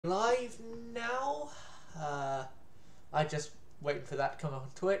Live now. I just waiting for that to come on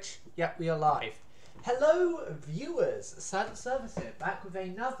Twitch. Yep, we are live. Hello, viewers. Silent Service here, back with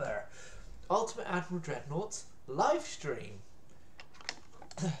another Ultimate Admiral Dreadnoughts live stream.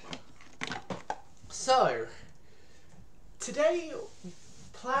 So, today,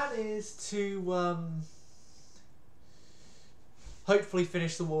 plan is to hopefully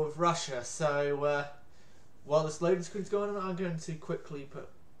finish the war with Russia. So, while this loading screen's going on, I'm going to quickly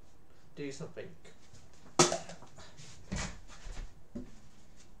do something. I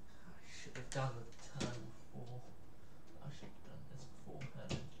should have done the turn before. I should have done this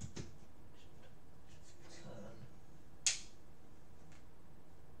beforehand. Turn.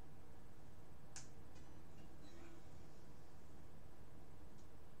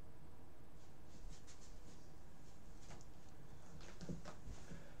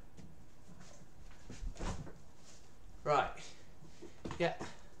 Right. Yeah.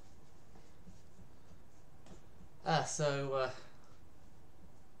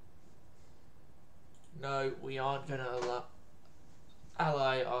 No, we aren't going to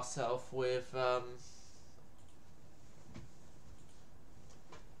ally ourselves with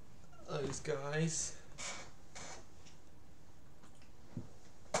those guys.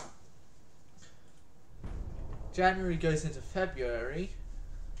 January goes into February.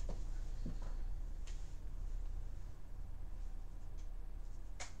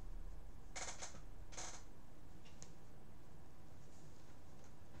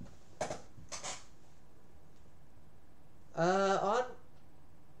 Aren't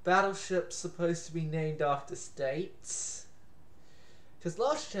battleships supposed to be named after states? Because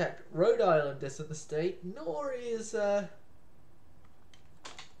last checked, Rhode Island isn't the state, nor is,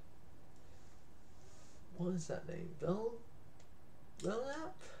 what is that name? Belknap?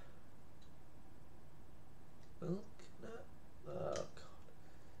 Belknap? Oh, God.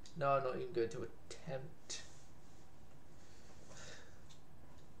 No, I'm not even going to attempt.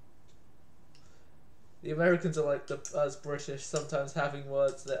 The Americans are like us British, sometimes having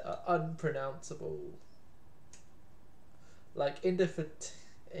words that are unpronounceable. Like indefatigable.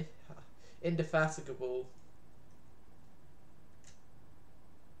 Indefatigable.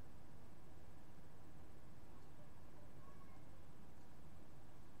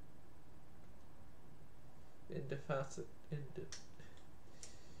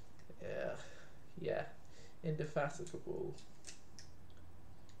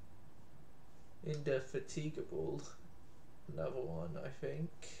 Indefatigable. Another one, I think.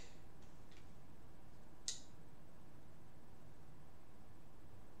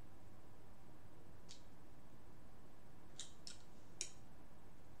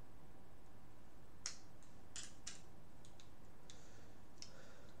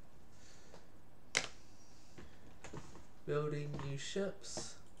 Building new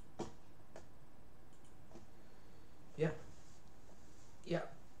ships. Yep.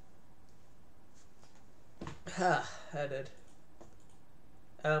 Yep. Headed.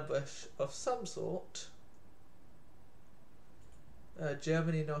 Ambush of some sort.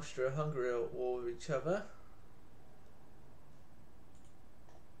 Germany and Austria-Hungary are at war with each other.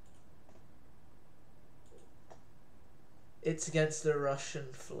 It's against the Russian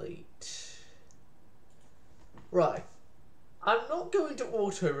fleet. Right. I'm not going to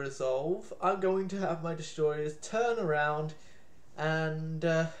auto-resolve. I'm going to have my destroyers turn around and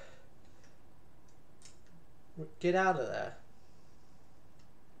get out of there.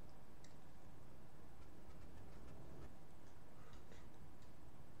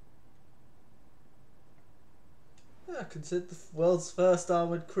 I consider the world's first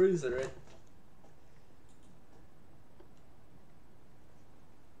armoured cruiser in.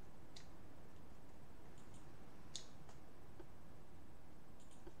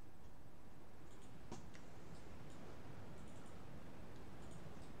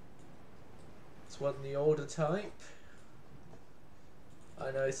 It's one the older type.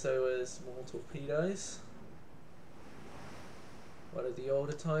 I know so is more torpedoes. One of the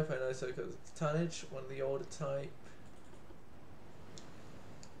older type, I know so because it's tonnage. One of the older type.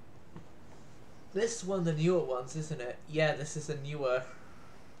 This one the newer ones, isn't it? Yeah, this is a newer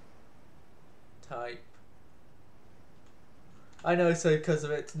type. I know so because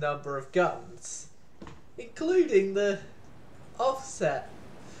of its number of guns, including the offset,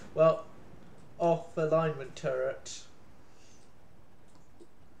 well, off alignment turret.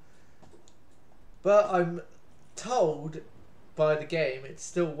 But I'm told by the game it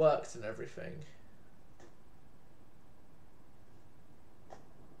still works and everything.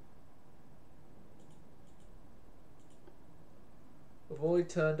 Avoid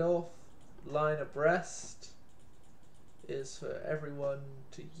turned off. Line abreast. is for everyone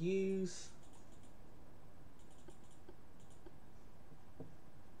to use.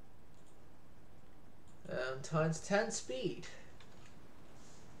 Times 10 speed.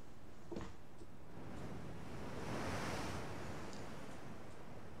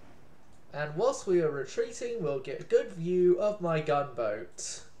 And whilst we are retreating, we'll get a good view of my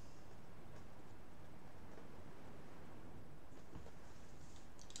gunboat.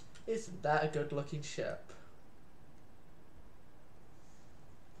 Isn't that a good looking ship?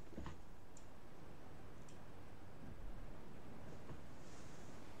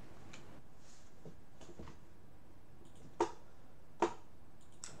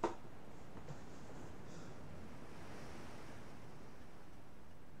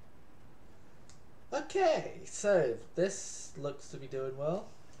 Okay, so this looks to be doing well.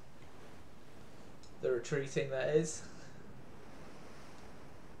 The retreating, that is.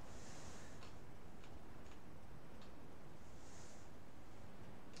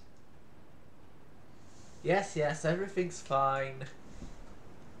 Yes, yes, everything's fine.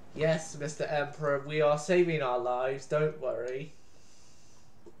 Yes, Mr. Emperor, we are saving our lives, don't worry.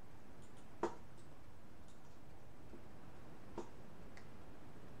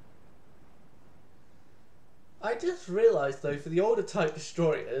 I just realised though, for the older type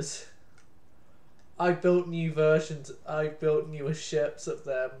destroyers, I built new versions, I built newer ships of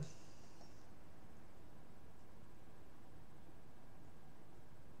them.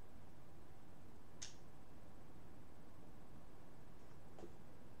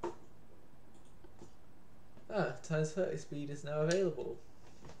 Ah, times 30 speed is now available.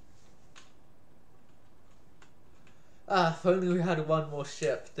 Ah, if only we had one more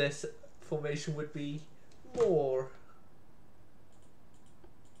ship, this formation would be more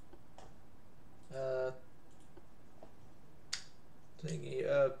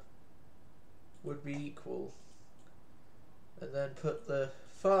would be equal. And then put the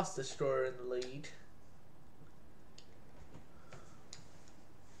fast destroyer in the lead.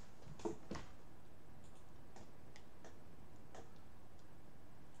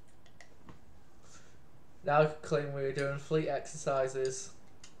 Now I could claim we were doing fleet exercises.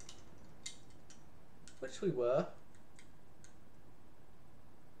 Which we were.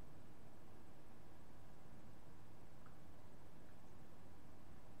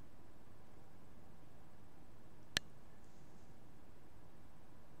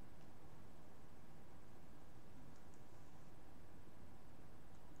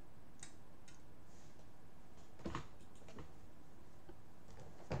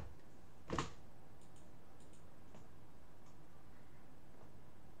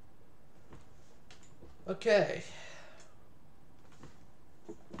 Okay.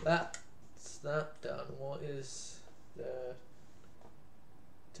 That's that done. What is there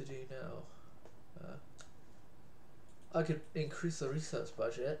to do now? I could increase the research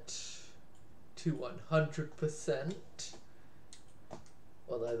budget to 100%.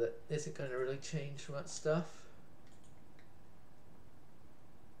 Although that isn't going to really change much stuff.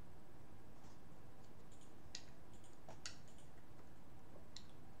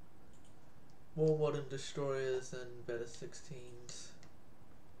 More modern destroyers and better 16s.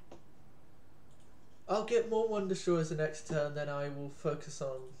 I'll get more modern destroyers the next turn, then I will focus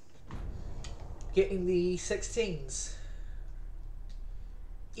on getting the 16s.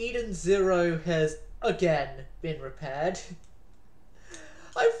 Eden Zero has again been repaired.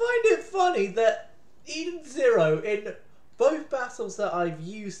 I find it funny that Eden Zero, in both battles that I've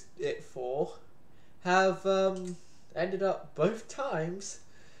used it for, have ended up both times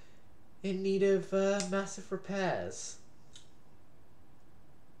in need of massive repairs.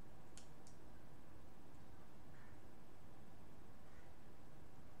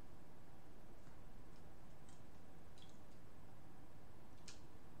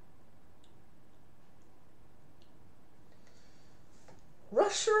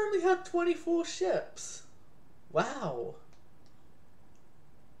 Russia only had 24 ships. Wow.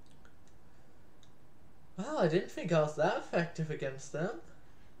 Wow, I didn't think I was that effective against them.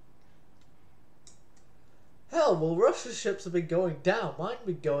 Hell, well, Russia's ships have been going down, mine have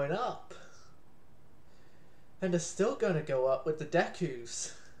been going up. And they're still going to go up with the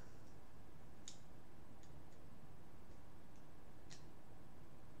Dekus.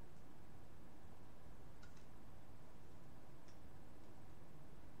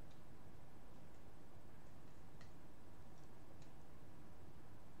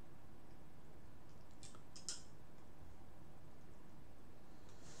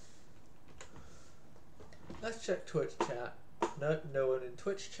 Let's check Twitch chat. Nope, no one in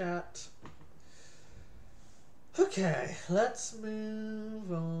Twitch chat. Okay, let's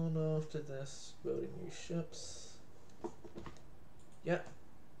move on after this. Building new ships.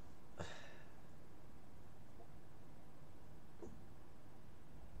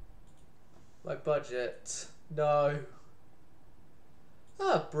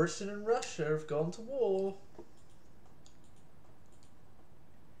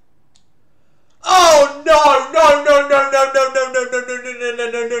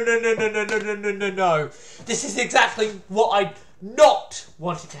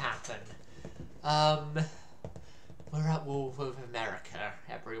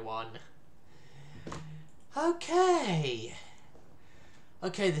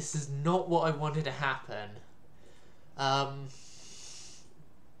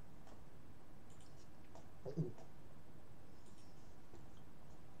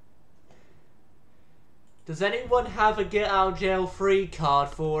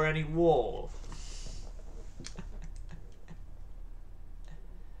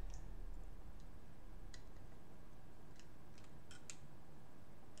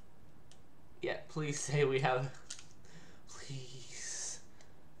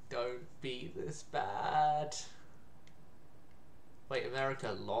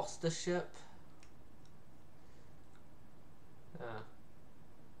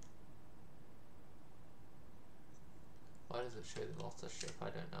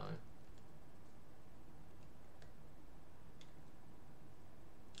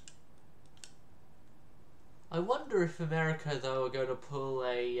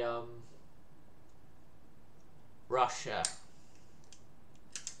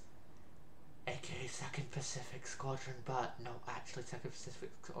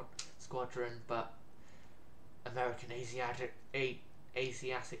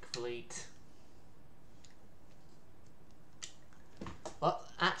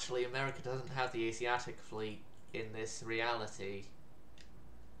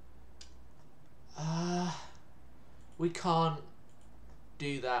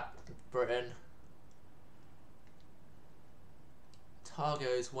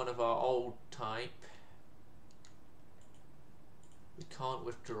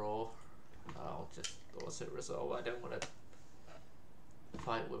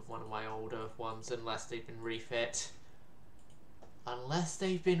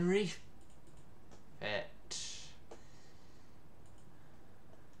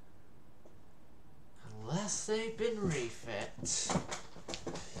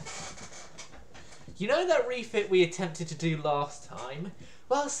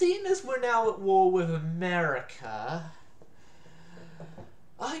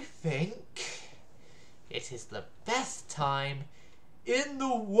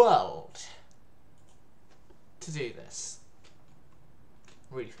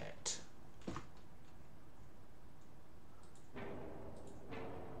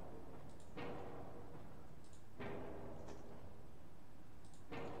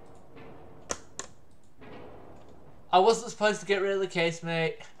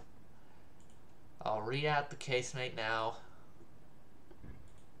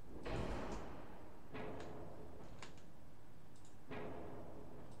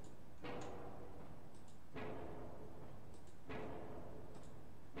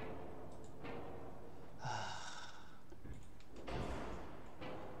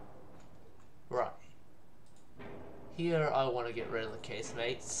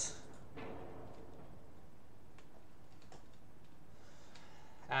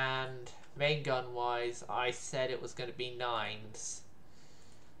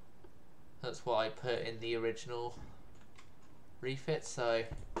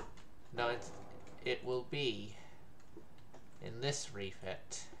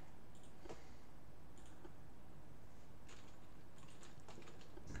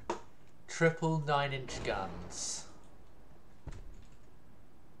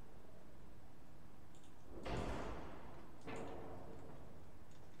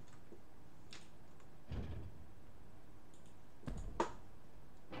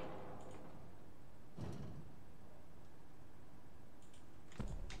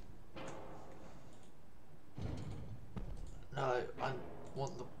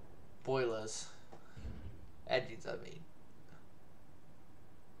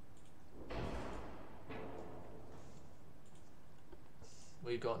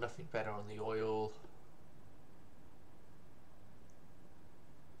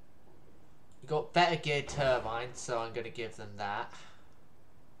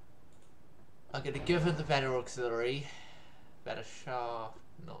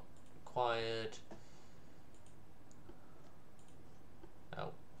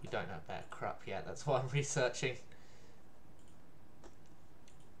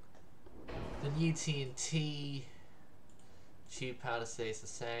 Tube powder stays the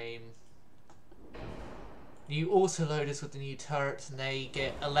same. New autoloaders with the new turrets, and they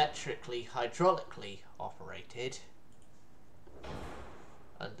get electrically, hydraulically operated.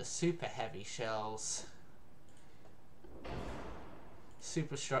 And the super heavy shells.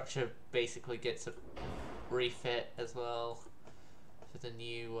 Superstructure basically gets a refit as well for the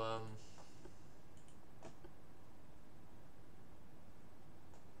new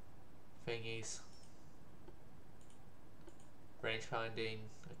thingies. Range finding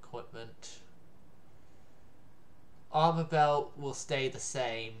equipment. Armor belt will stay the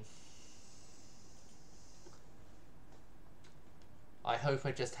same. I hope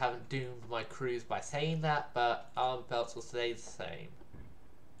I just haven't doomed my crews by saying that, but armor belts will stay the same.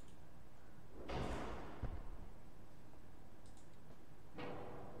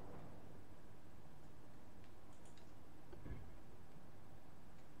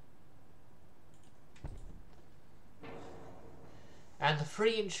 And the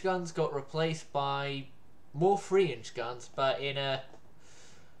 3-inch guns got replaced by more 3-inch guns, but in a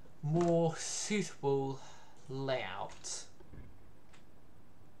more suitable layout.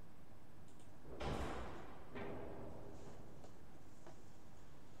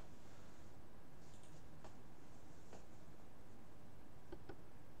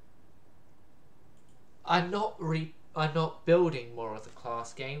 I'm not building more of the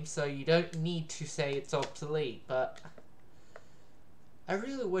class game, so you don't need to say it's obsolete, but I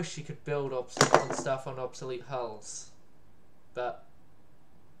really wish you could build on stuff on obsolete hulls. But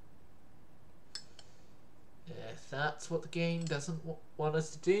if that's what the game doesn't want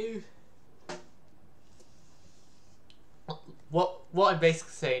us to do, what I'm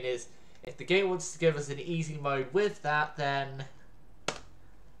basically saying is, if the game wants to give us an easy mode with that, then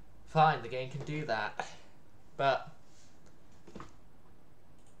fine, the game can do that. But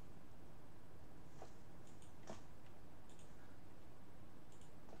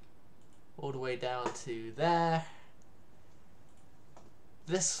all the way down to there.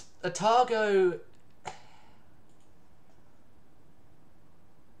 This Atago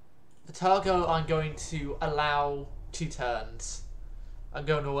I'm going to allow 2 turns. I'm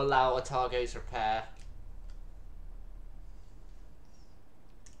going to allow Atago's repair.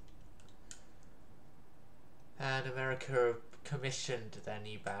 And America commissioned their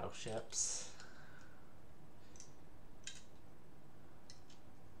new battleships.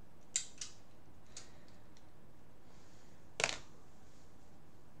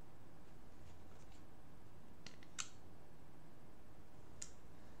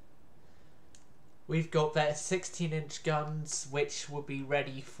 We've got their 16-inch guns, which will be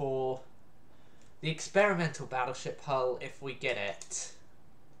ready for the experimental battleship hull if we get it.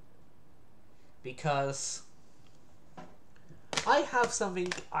 Because I have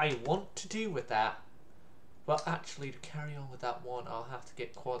something I want to do with that, but actually to carry on with that one, I'll have to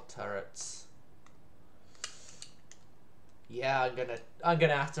get quad turrets. Yeah, I'm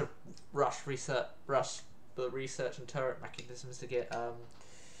gonna have to rush the research and turret mechanisms to get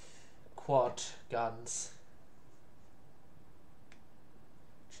quad guns.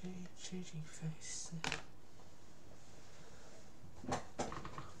 Changing face.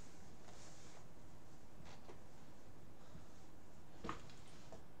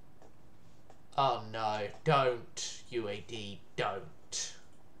 Oh no, don't, UAD, don't.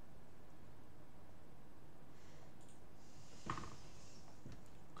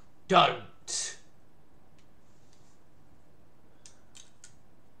 Don't!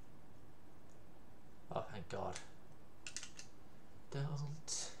 Oh, thank God.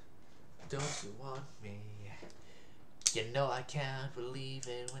 Don't you want me? You know I can't believe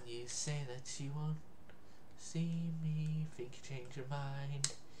it when you say that you won't see me. Think you change your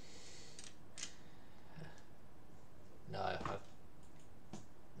mind. No, I've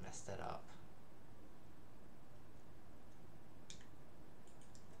messed that up.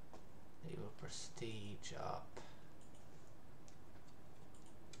 Naval prestige up.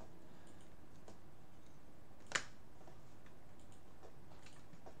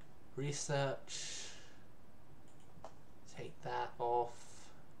 Research. Take that off.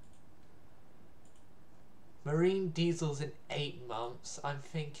 Marine diesels in 8 months. I'm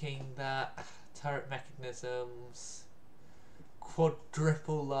thinking that turret mechanisms,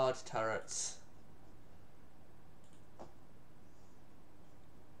 quadruple large turrets.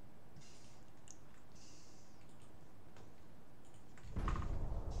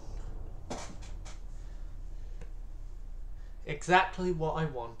 Exactly what I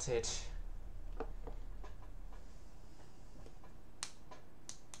wanted.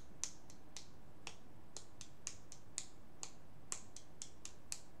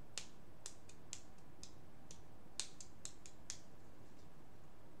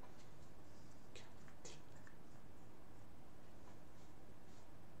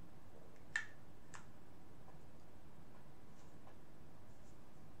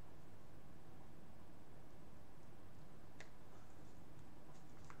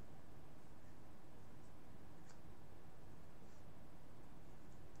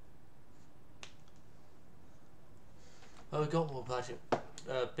 got more budget,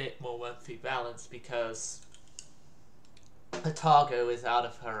 a bit more monthly balance because Otago is out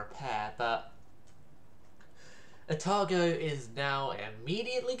of her repair, but Otago is now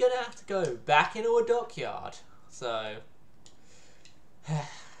immediately going to have to go back into a dockyard. So,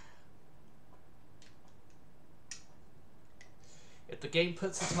 if the game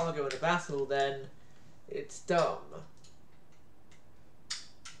puts Otago in a battle, then it's dumb.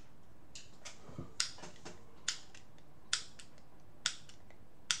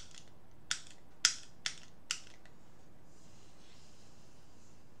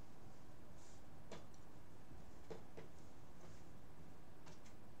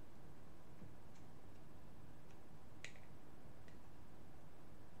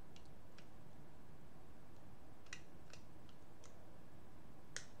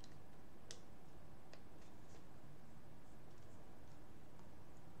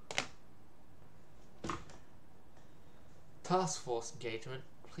 Task force engagement.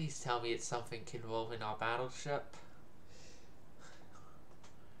 Please tell me it's something involving our battleship.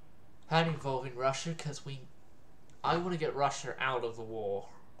 And involving Russia, because I want to get Russia out of the war.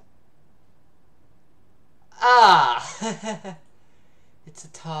 Ah! It's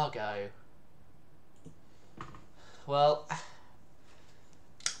Otago. Well,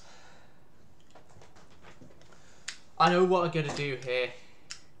 I know what I'm going to do here.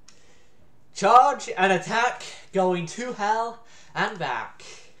 Charge and attack, going to hell and back.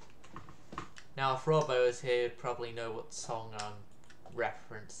 Now, if Robbo is here, he'd probably know what song I'm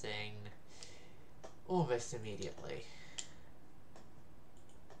referencing almost immediately.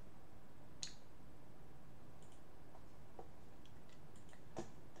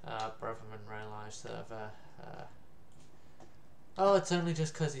 Brother Monroe Live server. Oh, it's only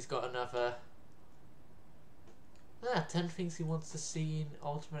just because he's got another... 10 things he wants to see in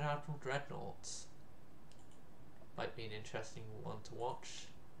Ultimate Admiral Dreadnoughts. Might be an interesting one to watch.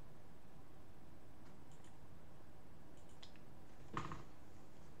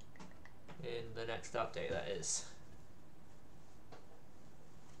 In the next update, that is.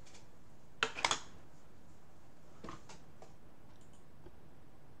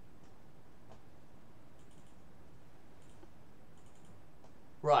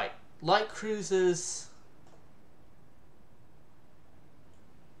 Right, light cruisers.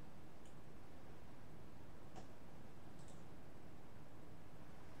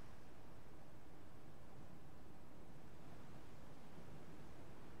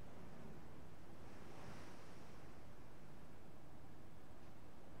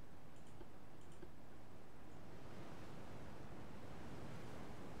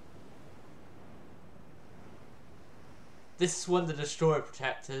 This is one of the destroyer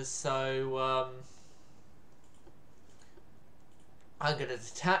protectors, so I'm going to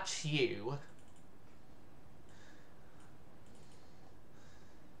detach you.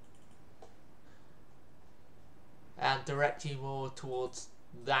 And direct you more towards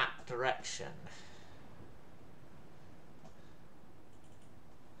that direction.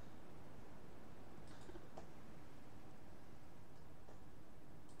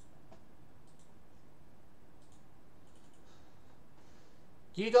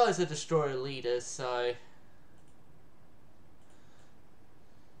 You guys are destroyer leaders, so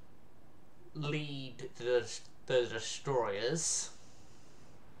lead the destroyers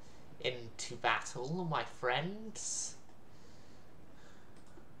into battle, my friends.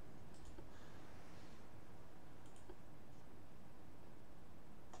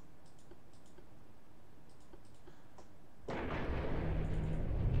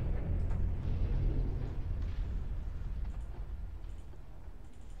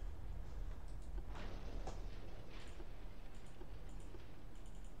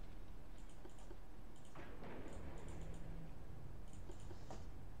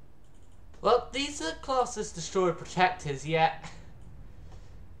 Well, these are classed as destroyer protectors, yet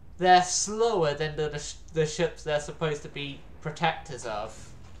they're slower than the ships they're supposed to be protectors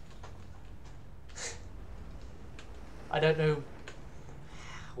of. I don't know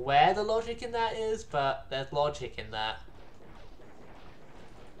where the logic in that is, but there's logic in that.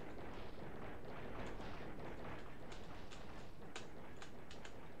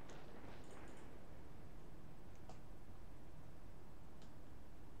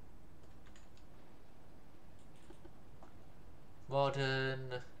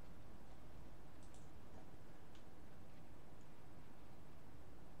 Modern.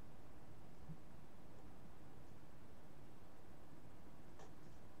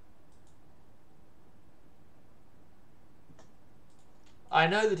 I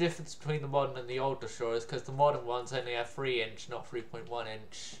know the difference between the modern and the old destroyers because the modern ones only have 3 inch, not 3.1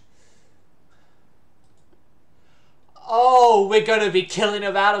 inch. Oh, we're going to be killing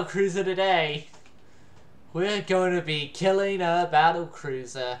a battlecruiser today. We're going to be killing a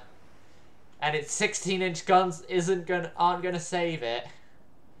battlecruiser. And its 16-inch guns aren't going to save it.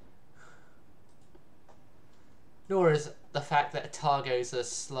 Nor is the fact that Targo's a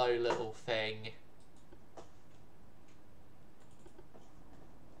slow little thing.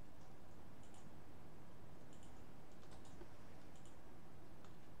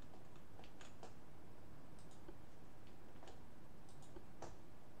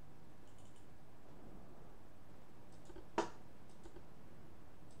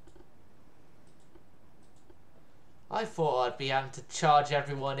 I thought I'd be able to charge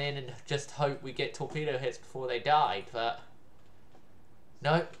everyone in and just hope we get torpedo hits before they died, but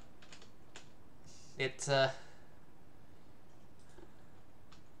nope. It's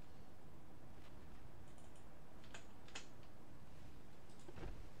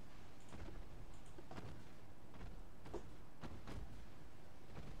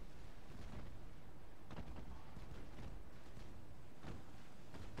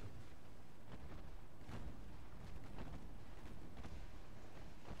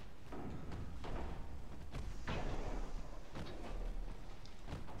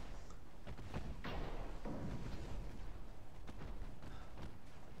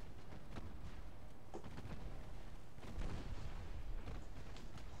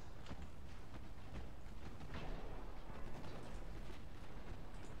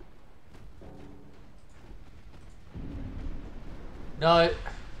no,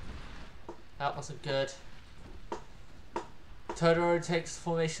 that wasn't good. Totoro takes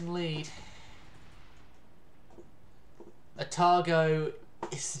formation lead. Targo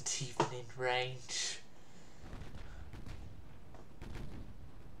isn't even in range.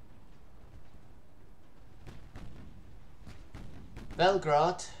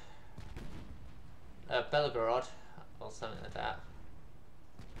 Belgorod, or something like that.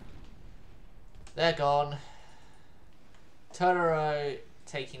 They're gone. Totoro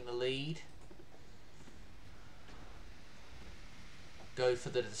taking the lead. Go for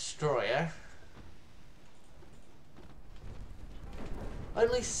the destroyer.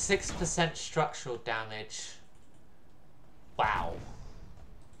 Only 6% structural damage. Wow.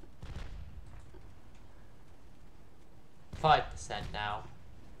 5% now.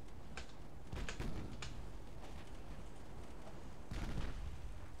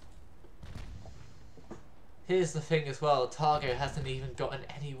 Here's the thing as well, Targo hasn't even gotten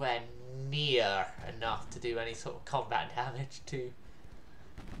anywhere near enough to do any sort of combat damage to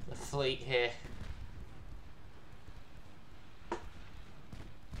the fleet here.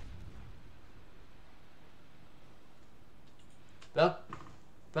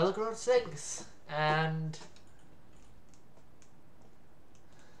 Belgorod sinks, and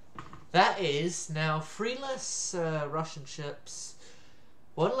that is now 3 less Russian ships,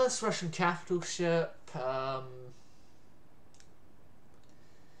 1 less Russian capital ship.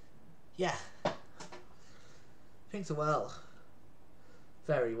 Yeah, things are well,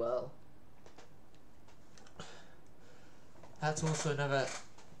 very well. That's also another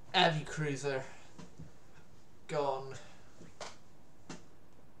heavy cruiser gone.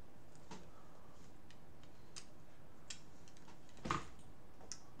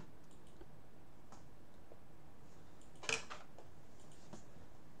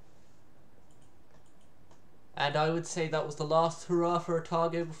 And I would say that was the last hurrah for a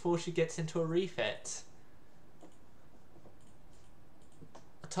Targo before she gets into a refit.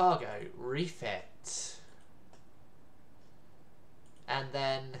 A Targo refit. And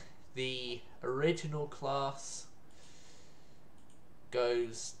then the original class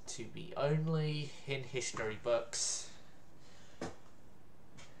goes to be only in history books.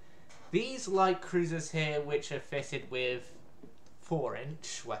 These light cruisers here, which are fitted with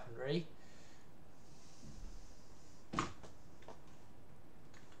 4-inch weaponry,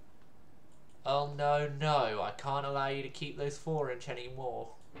 oh no, no, I can't allow you to keep those 4-inch anymore.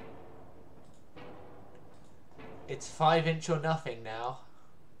 It's 5-inch or nothing now.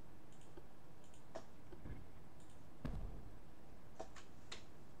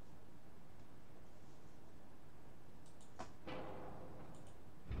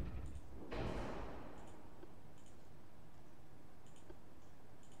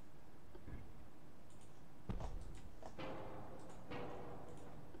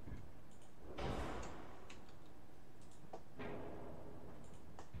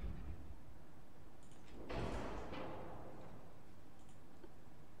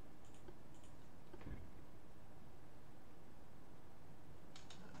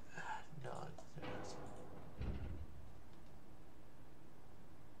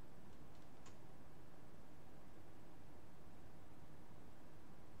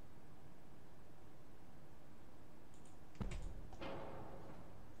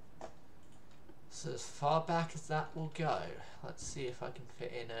 So as far back as that will go. Let's see if I can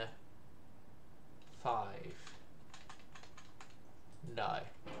fit in a 5. No.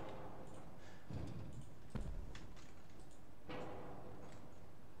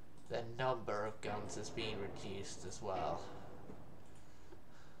 The number of guns is being reduced as well.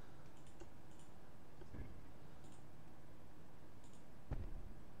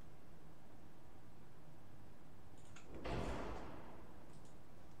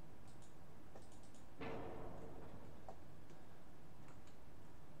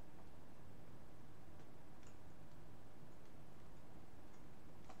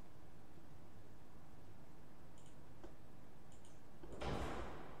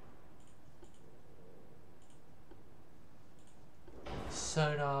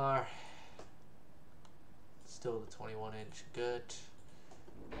 Sonar, still the 21-inch, good.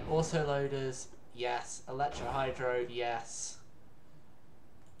 Autoloaders, yes. Electrohydro, yes.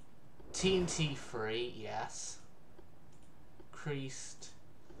 TNT free, yes. Increased,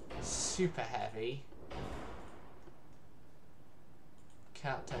 super heavy.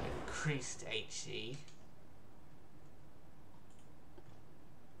 Countdown increased HE.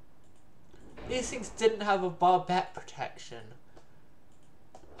 These things didn't have a barbette protection.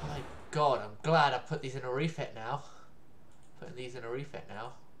 My god, I'm glad I put these in a refit now. Putting these in a refit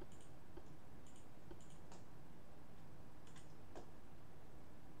now.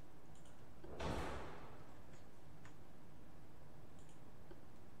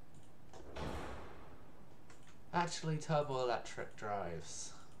 Actually, turbo electric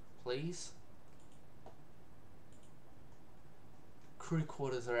drives, please. Crew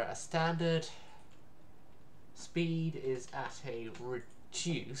quarters are at a standard. Speed is at a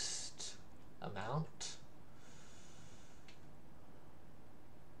reduced amount.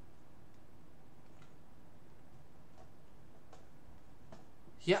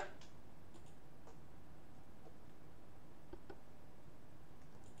 Yep.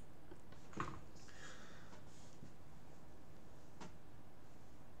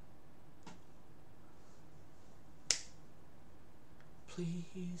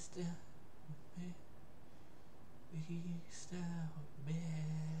 Please stay with me. Please stay with me.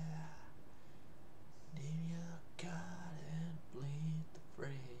 Near your God and bleed the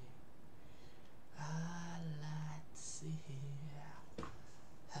free. I'd like to see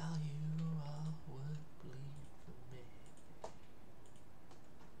how you all would bleed for me.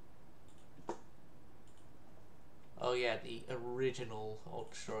 Oh yeah, the original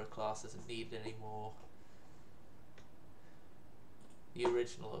Old Destroyer class isn't needed anymore. The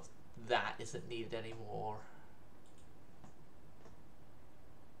original of that isn't needed anymore.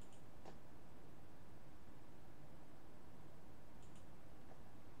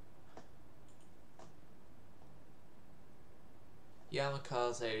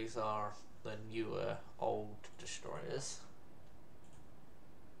 Yamakazes are the newer old destroyers.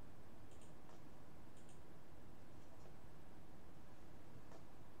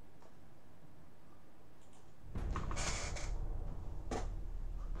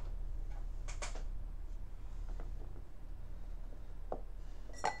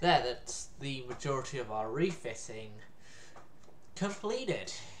 There, that's the majority of our refitting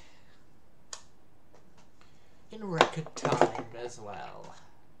completed. In record time as well.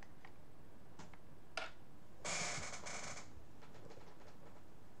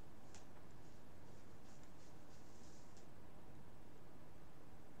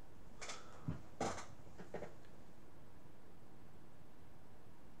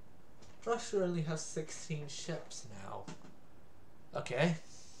 Russia only has 16 ships now. Okay.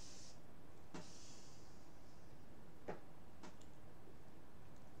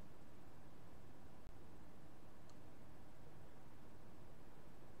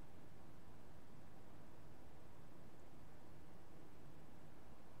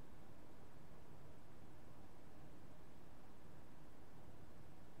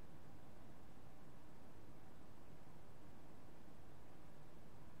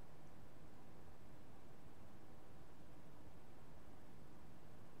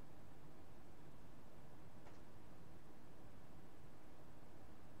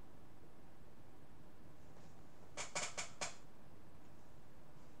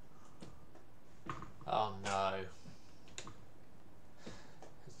 Oh no.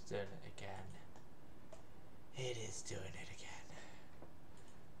 It's doing it again. It is doing it again.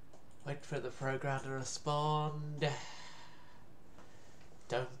 Wait for the program to respond.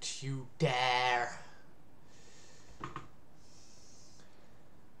 Don't you dare.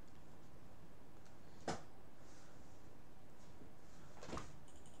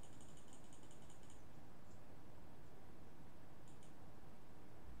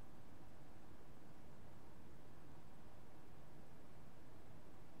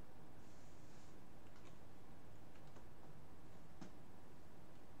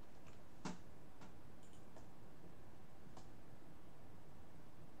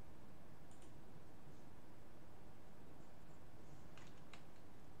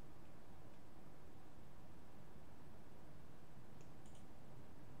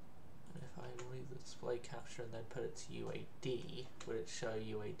 display capture and then put it to UAD, would it show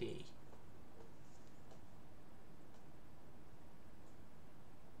UAD?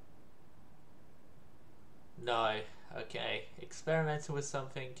 No. Okay. Experimental with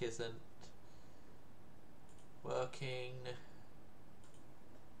something isn't working.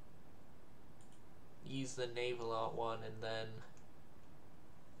 Use the naval art one and then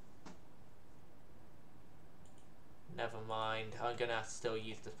never mind. I'm gonna have to still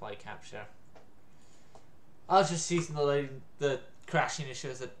use display capture. I was just using the crashing issue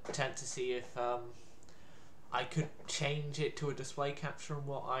as an attempt to see if I could change it to a display capture and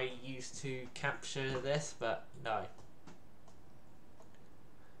what I used to capture this, but no.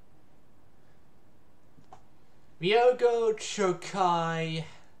 Myogo Chokai.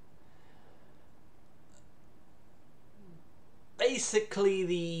 Basically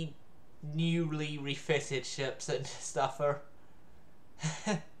the newly refitted ships and stuff are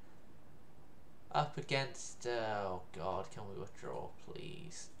up against... oh god, can we withdraw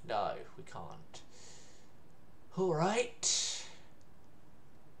please? No, we can't. Alright.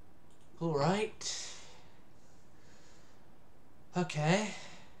 Alright. Okay.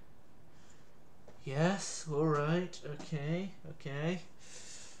 Yes, alright, okay, okay.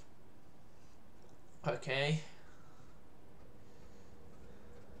 Okay.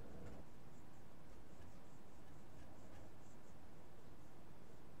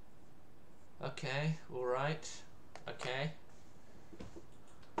 Okay, alright. Okay.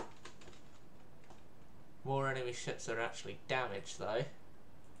 More enemy ships are actually damaged though.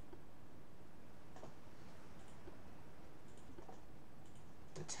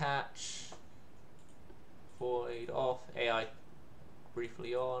 Detach. Void off. AI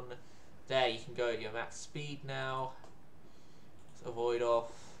briefly on. There, you can go at your max speed now. So void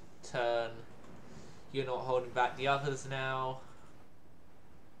off. Turn. You're not holding back the others now.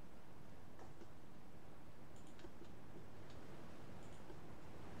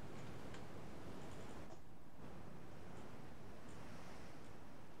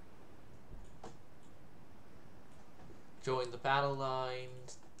 Join the battle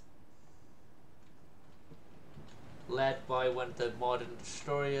lines. Led by one of the modern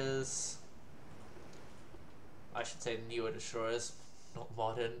destroyers. I should say the newer destroyers, not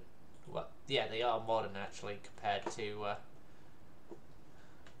modern. Well, yeah, they are modern actually compared to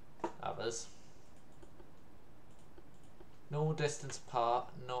others. Normal distance apart,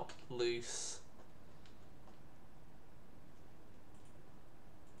 not loose.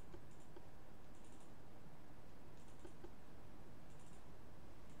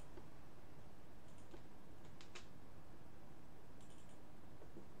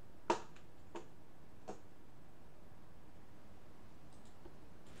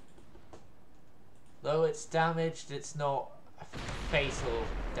 Though it's damaged, it's not fatal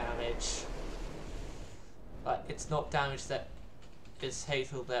damage. Like, it's not damage that is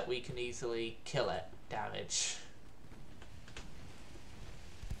fatal that we can easily kill it damage.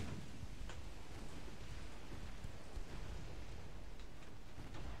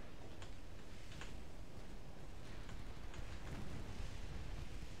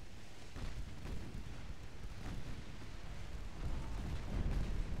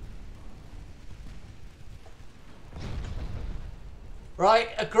 Right,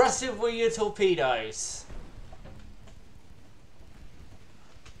 aggressive with your torpedoes.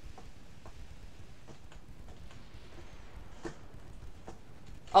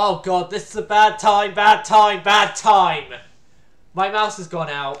 Oh god, this is a bad time, bad time, bad time. My mouse has gone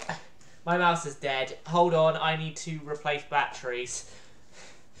out. My mouse is dead. Hold on, I need to replace batteries.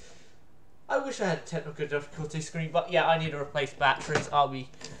 I wish I had a technical difficulty screen, but yeah, I need to replace batteries. I'll be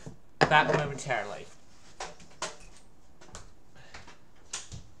back momentarily.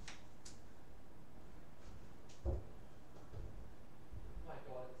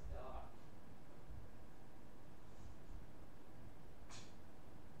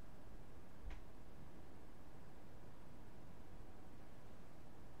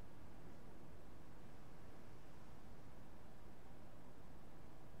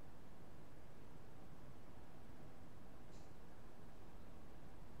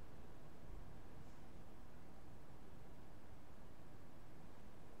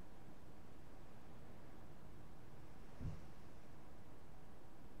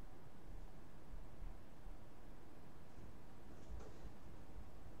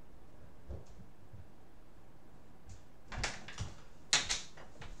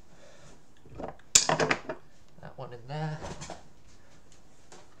 In there.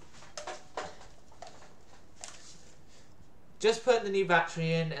 Just put the new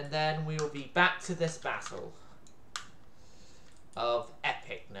battery in and then we will be back to this battle of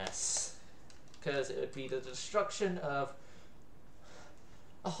epicness. because it would be the destruction of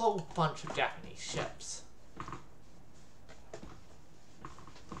a whole bunch of Japanese ships.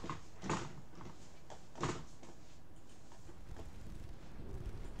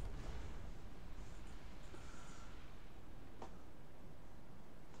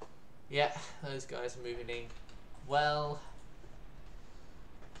 Yeah, those guys are moving in. Well,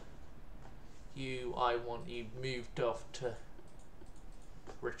 I want you moved off to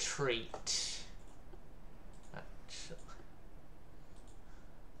retreat.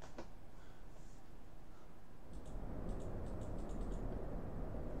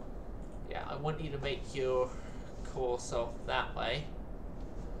 Yeah, I want you to make your course off that way.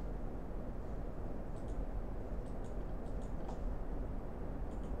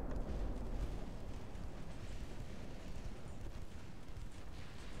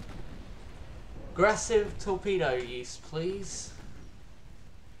 Aggressive torpedo use, please.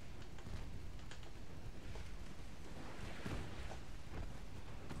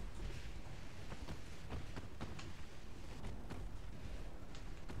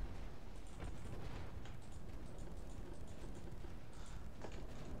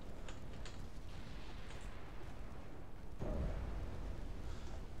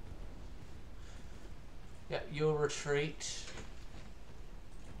 Yeah, you'll retreat.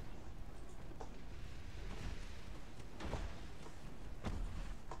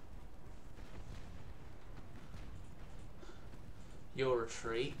 You'll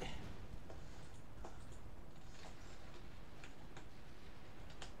retreat.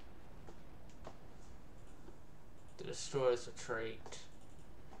 The destroyers retreat.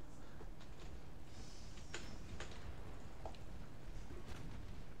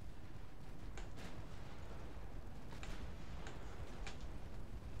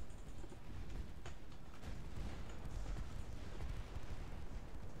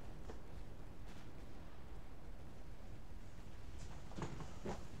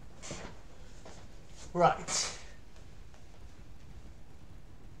 Right.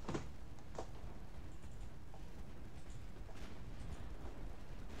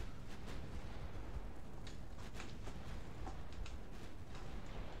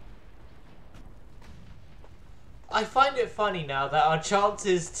 I find it funny now that our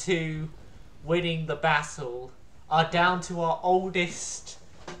chances to winning the battle are down to our oldest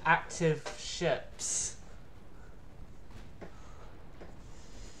active ships.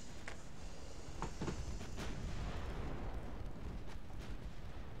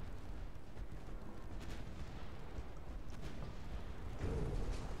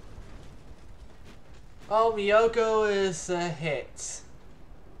 Oh, Miyoko is a hit.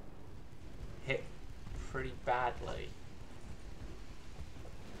 Hit pretty badly.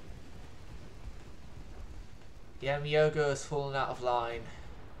 Yeah, Miyoko has fallen out of line.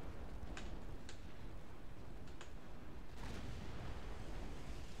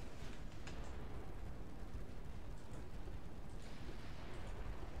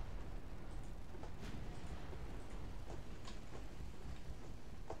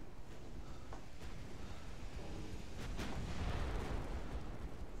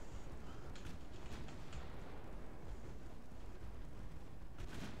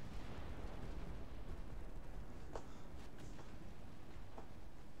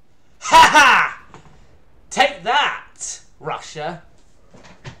 Ha ha! Take that, Russia.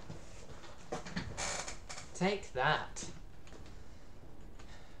 Take that.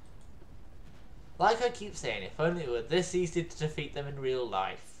 Like I keep saying, if only it were this easy to defeat them in real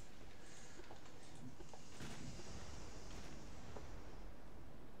life.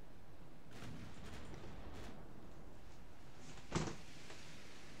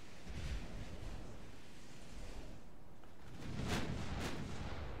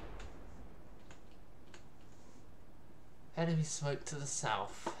 Enemy smoke to the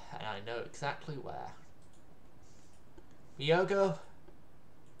south, and I know exactly where. Miyoko,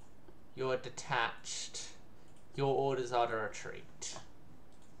 you're detached. Your orders are to retreat.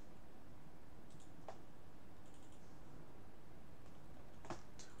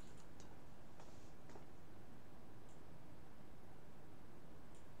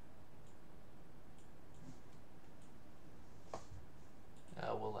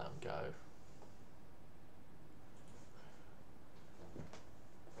 We'll let him go.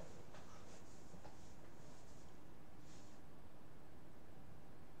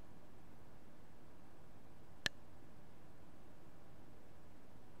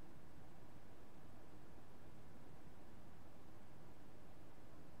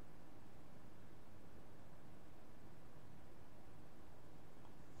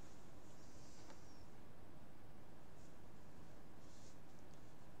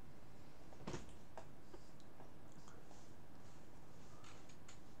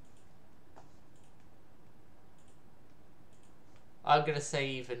 I'm gonna say,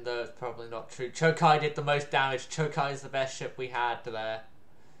 even though it's probably not true, Chokai did the most damage. Chokai is the best ship we had there.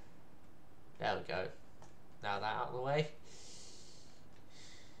 There we go. Now that out of the way.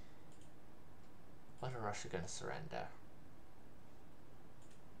 When are Russia gonna surrender?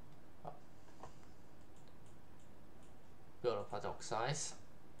 Oh. Build up our dock size.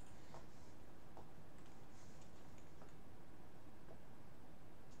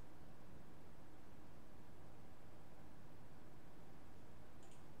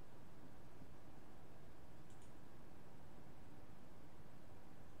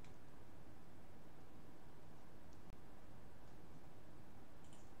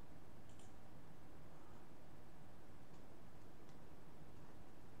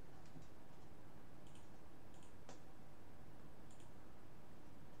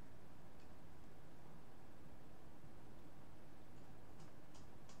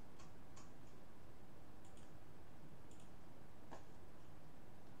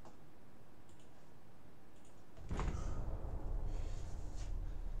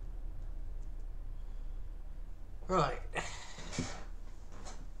 Right.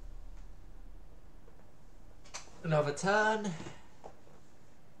 Another turn.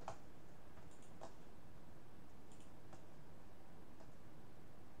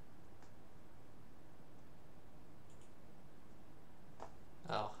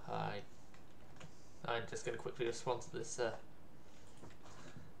 Oh, I'm just going to quickly respond to this.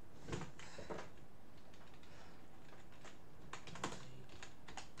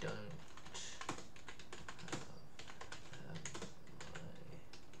 Don't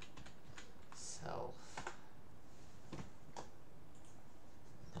myself.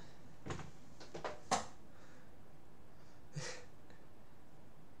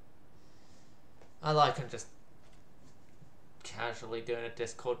 I like I'm just casually doing a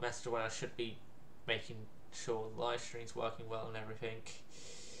Discord message when I should be making sure the live stream's working well and everything.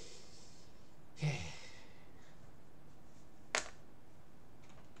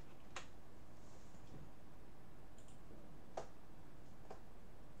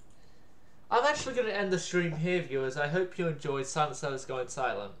 I'm actually going to end the stream here, viewers. I hope you enjoyed Silent Sellers Going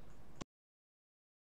Silent.